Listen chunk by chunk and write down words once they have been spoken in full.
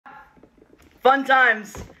Fun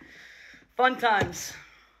times. Fun times.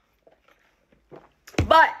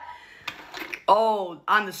 But, oh,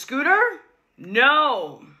 on the scooter?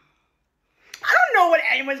 No. I don't know what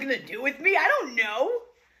anyone's going to do with me. I don't know.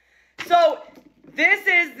 So, this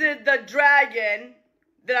is the dragon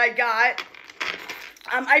that I got.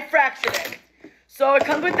 I fractured it. So, it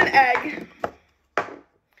comes with an egg.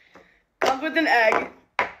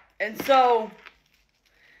 And so,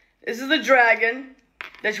 this is the dragon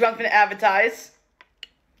that she wants me to advertise.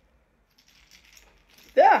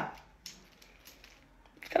 Yeah.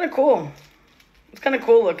 It's kind of cool. It's kind of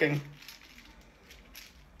cool looking.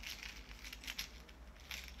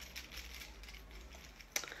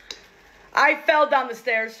 I fell down the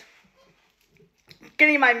stairs.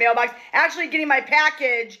 Getting my mailbox. Actually getting my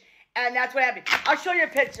package. And that's what happened. I'll show you a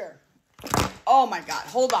picture. Oh my God.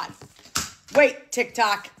 Hold on. Wait,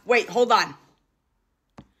 TikTok. Wait, hold on.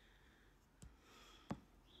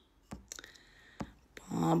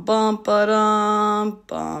 Bum, bum, ba-dum,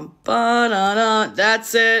 bum, ba-da-da.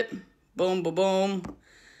 That's it. Boom, boom, boom.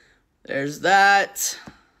 There's that.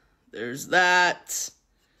 There's that.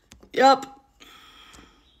 Yup.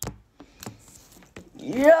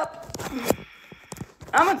 Yep.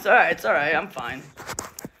 It's alright. It's alright. I'm fine.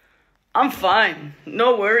 I'm fine.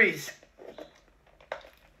 No worries.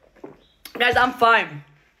 Guys, I'm fine.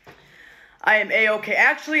 I am A-okay.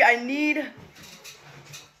 Actually, I need,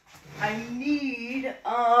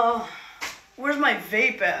 where's my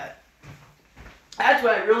vape at? That's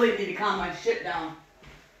what I really need to calm my shit down.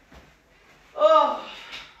 Oh.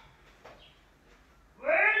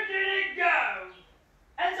 Where did it go?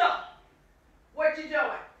 Enzo, what you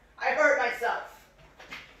doing? I hurt myself.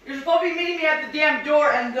 You're supposed to be meeting me at the damn door,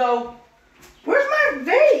 Enzo. Where's my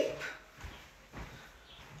vape?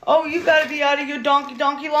 Oh, you gotta be out of your donkey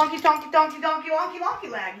lonky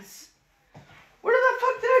legs. Where the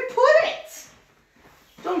fuck did I put it?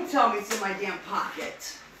 Don't tell me it's in my damn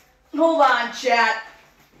pocket. Hold on, chat.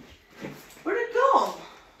 Where'd it go?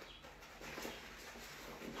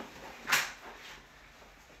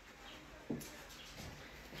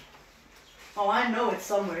 Oh, I know it's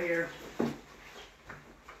somewhere here.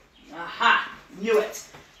 Aha! Knew it.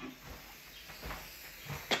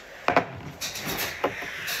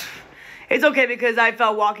 It's okay because I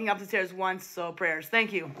fell walking up the stairs once, so prayers.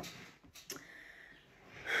 Thank you.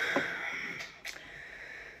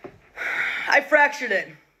 I fractured it.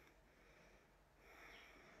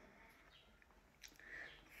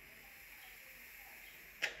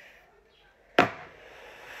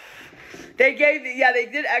 They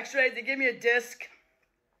did x-rays. They gave me a disc,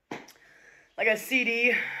 like a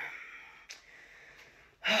CD.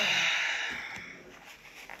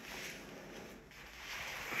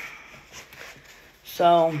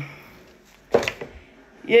 So,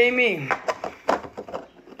 yay me.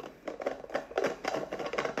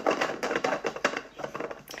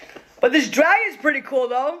 But this dragon is pretty cool,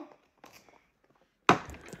 though.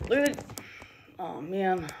 Look at it. Oh,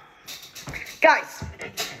 man. Guys,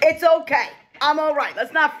 it's okay. I'm all right.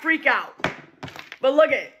 Let's not freak out. But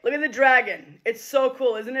look at it. Look at the dragon. It's so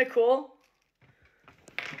cool. Isn't it cool?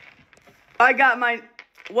 I got my...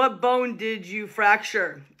 What bone did you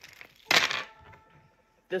fracture?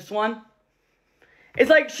 This one? It's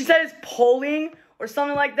like, she said it's pulling or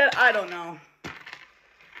something like that. I don't know.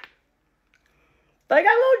 But I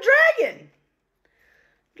got a little dragon.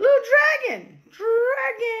 Little dragon.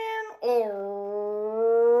 Dragon. Oh.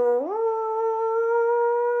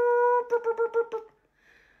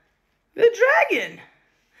 The dragon.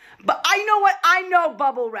 But I know what? I know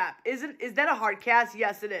bubble wrap. Is that a hard cast?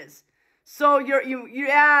 Yes, it is. So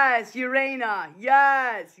yes, Urena.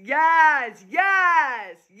 Yes,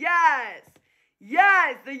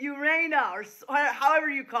 the Urena, or however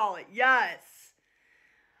you call it. Yes.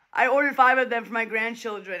 I ordered 5 of them for my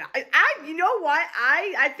grandchildren. You know what?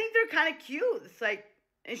 I think they're kind of cute. It's like,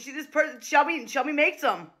 and Shelby makes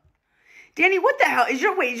them. Dani, what the hell? Is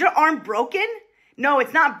your arm broken? No,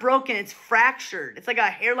 it's not broken. It's fractured. It's like a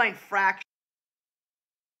hairline fracture.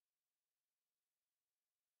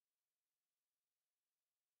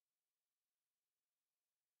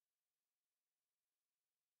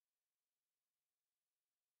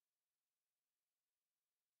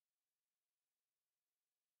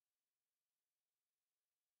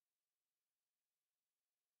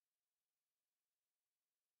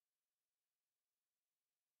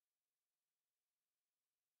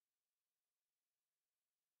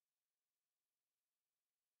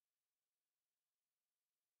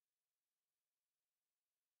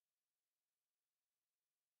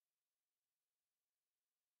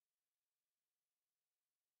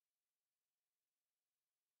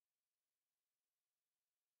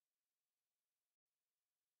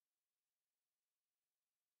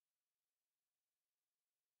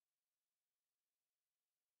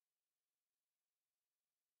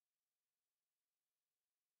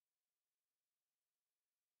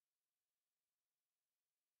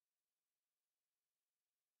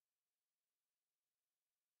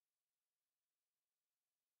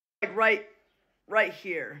 like right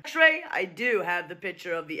here. X-ray? I do have the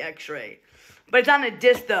picture of the X-ray. But it's on a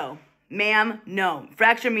disc though. Ma'am, no.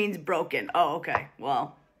 Fracture means broken. Oh, okay.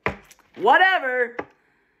 Well, whatever.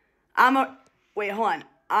 Wait, hold on.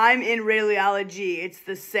 I'm in radiology. It's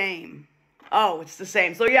the same. Oh, it's the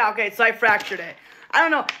same. So yeah, okay, so I fractured it. I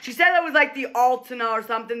don't know. She said it was like the ulna or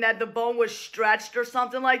something, that the bone was stretched or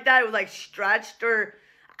something like that. It was like stretched, or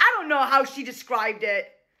I don't know how she described it.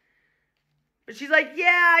 But she's like, yeah,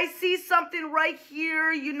 I see something right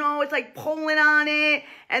here, you know, it's like pulling on it.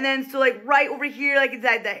 And then so like right over here, like it's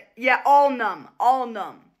like that. Yeah,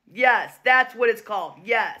 ulnum. Yes, that's what it's called.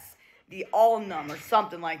 Yes, the ulnum or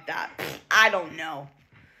something like that. I don't know.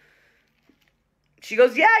 She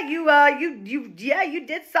goes, yeah, you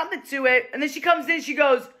did something to it. And then she comes in, she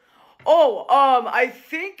goes, oh, I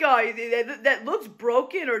think that looks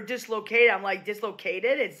broken or dislocated. I'm like,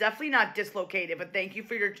 dislocated? It's definitely not dislocated, but thank you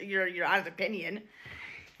for your honest opinion.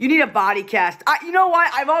 You need a body cast. You know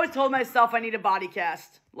what? I've always told myself I need a body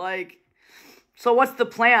cast. Like, so what's the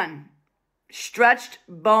plan? Stretched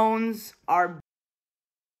bones are...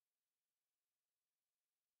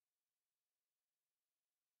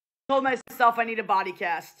 told myself I need a body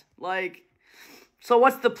cast. Like, so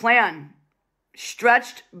what's the plan?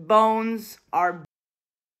 Stretched bones are...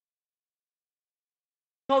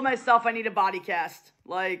 told myself I need a body cast.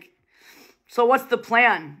 Like, so what's the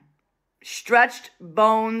plan? Stretched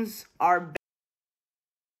bones are...